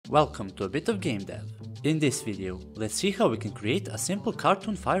Welcome to a bit of game dev. In this video, let's see how we can create a simple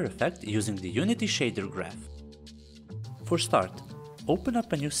cartoon fire effect using the Unity shader graph. For start, open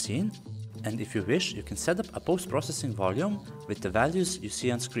up a new scene, and if you wish, you can set up a post-processing volume with the values you see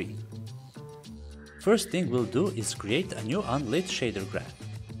on screen. First thing we'll do is create a new unlit shader graph.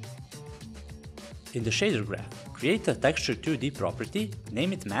 In the shader graph, create a texture 2D property,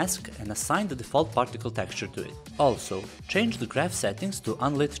 name it mask, and assign the default particle texture to it. Also, change the graph settings to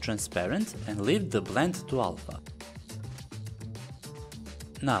unlit transparent and leave the blend to alpha.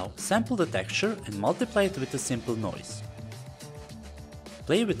 Now, sample the texture and multiply it with a simple noise.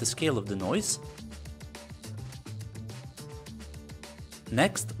 Play with the scale of the noise.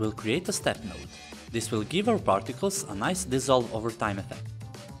 Next, we'll create a step node. This will give our particles a nice dissolve over time effect.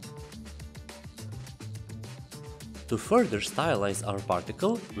 To further stylize our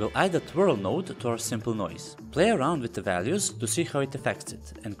particle, we'll add a twirl node to our simple noise. Play around with the values to see how it affects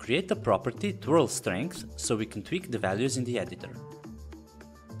it, and create a property twirl strength so we can tweak the values in the editor.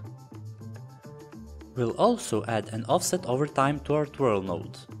 We'll also add an offset over time to our twirl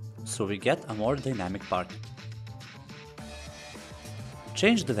node, so we get a more dynamic particle.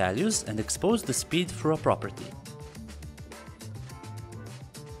 Change the values and expose the speed through a property.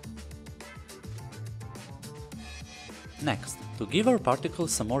 Next, to give our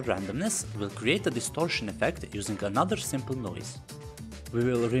particles some more randomness, we'll create a distortion effect using another simple noise. We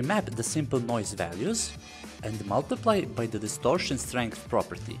will remap the simple noise values and multiply by the distortion strength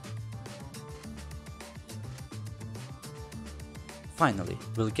property. Finally,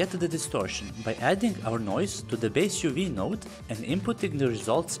 we'll get the distortion by adding our noise to the base UV node and inputting the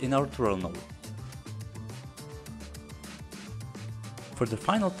results in our twirl node. For the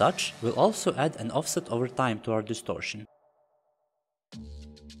final touch, we'll also add an offset over time to our distortion.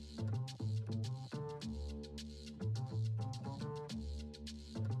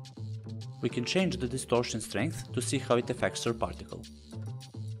 We can change the distortion strength to see how it affects our particle.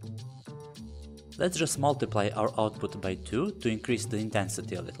 Let's just multiply our output by 2 to increase the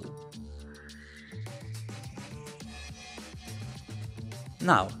intensity a little.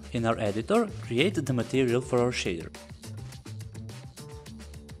 Now, in our editor, create the material for our shader.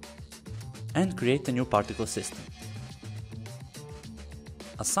 And create a new particle system.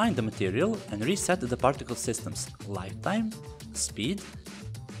 Assign the material and reset the particle system's lifetime, speed,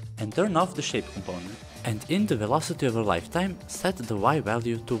 and turn off the shape component. And in the velocity over lifetime, set the y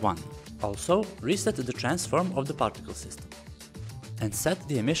value to 1. Also, reset the transform of the particle system. And set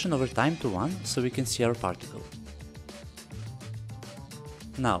the emission over time to 1 so we can see our particle.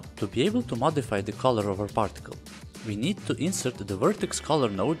 Now, to be able to modify the color of our particle, we need to insert the vertex color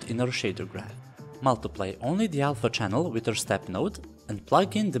node in our shader graph. Multiply only the alpha channel with our step node and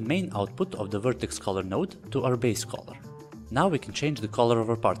plug in the main output of the vertex color node to our base color. Now we can change the color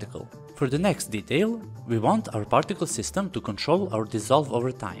of our particle. For the next detail, we want our particle system to control our dissolve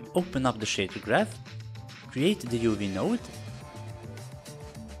over time. Open up the shader graph, create the UV node,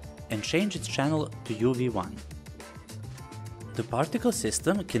 and change its channel to UV1. The particle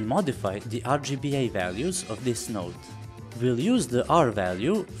system can modify the RGBA values of this node. We'll use the R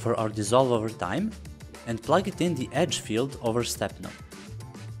value for our dissolve over time and plug it in the edge field of our step node.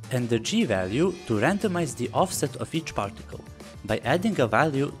 And the G value to randomize the offset of each particle by adding a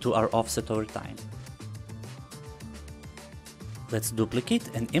value to our offset over time. Let's duplicate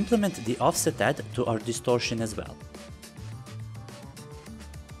and implement the offset add to our distortion as well.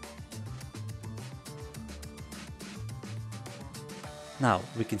 Now,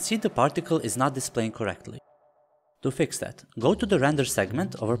 we can see the particle is not displaying correctly. To fix that, go to the render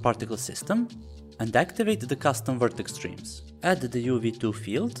segment of our particle system and activate the custom vertex streams. Add the UV2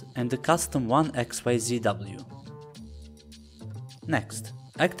 field and the custom 1XYZW. Next,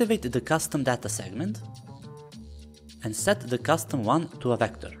 activate the custom data segment and set the custom 1 to a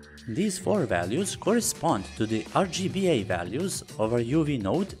vector. These 4 values correspond to the RGBA values of our UV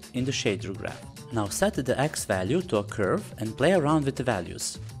node in the shader graph. Now set the X value to a curve and play around with the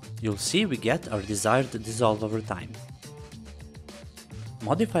values. You'll see we get our desired dissolve over time.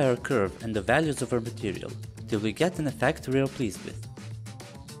 Modify our curve and the values of our material till we get an effect we are pleased with.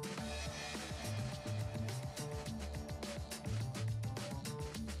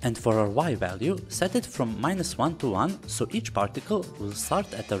 And for our Y value, set it from -1 to 1 so each particle will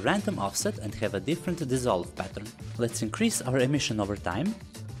start at a random offset and have a different dissolve pattern. Let's increase our emission over time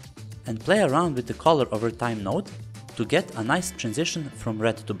and play around with the color over time node to get a nice transition from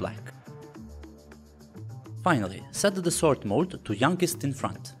red to black. Finally, set the sort mode to youngest in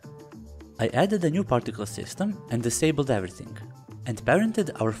front. I added a new particle system and disabled everything, and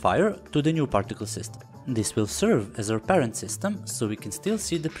parented our fire to the new particle system. This will serve as our parent system, so we can still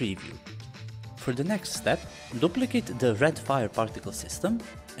see the preview. For the next step, duplicate the red fire particle system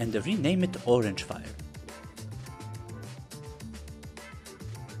and rename it orange fire.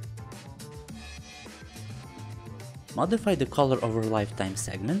 Modify the color over lifetime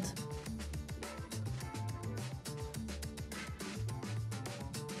segment.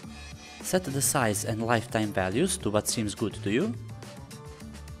 Set the size and lifetime values to what seems good to you.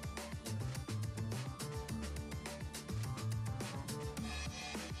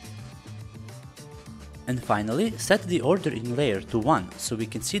 And finally, set the order in layer to 1 so we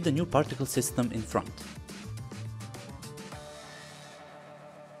can see the new particle system in front.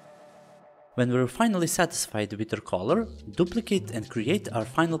 When we're finally satisfied with our color, duplicate and create our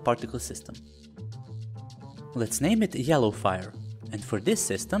final particle system. Let's name it yellow fire, and for this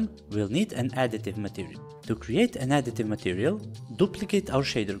system we'll need an additive material. To create an additive material, duplicate our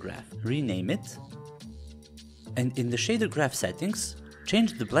shader graph, rename it, and in the shader graph settings,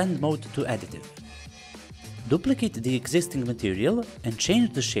 change the blend mode to additive. Duplicate the existing material and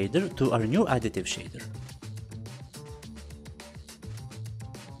change the shader to our new additive shader.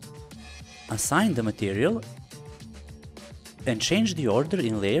 Assign the material and change the order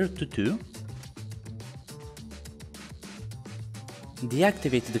in layer to 2.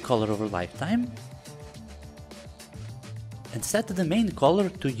 Deactivate the color over lifetime and set the main color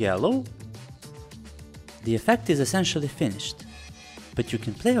to yellow. The effect is essentially finished, but you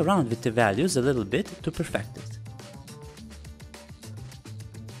can play around with the values a little bit to perfect it.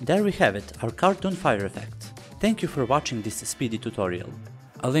 There we have it, our cartoon fire effect. Thank you for watching this speedy tutorial.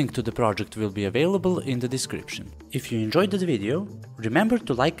 A link to the project will be available in the description. If you enjoyed the video, remember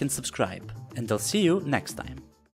to like and subscribe, and I'll see you next time.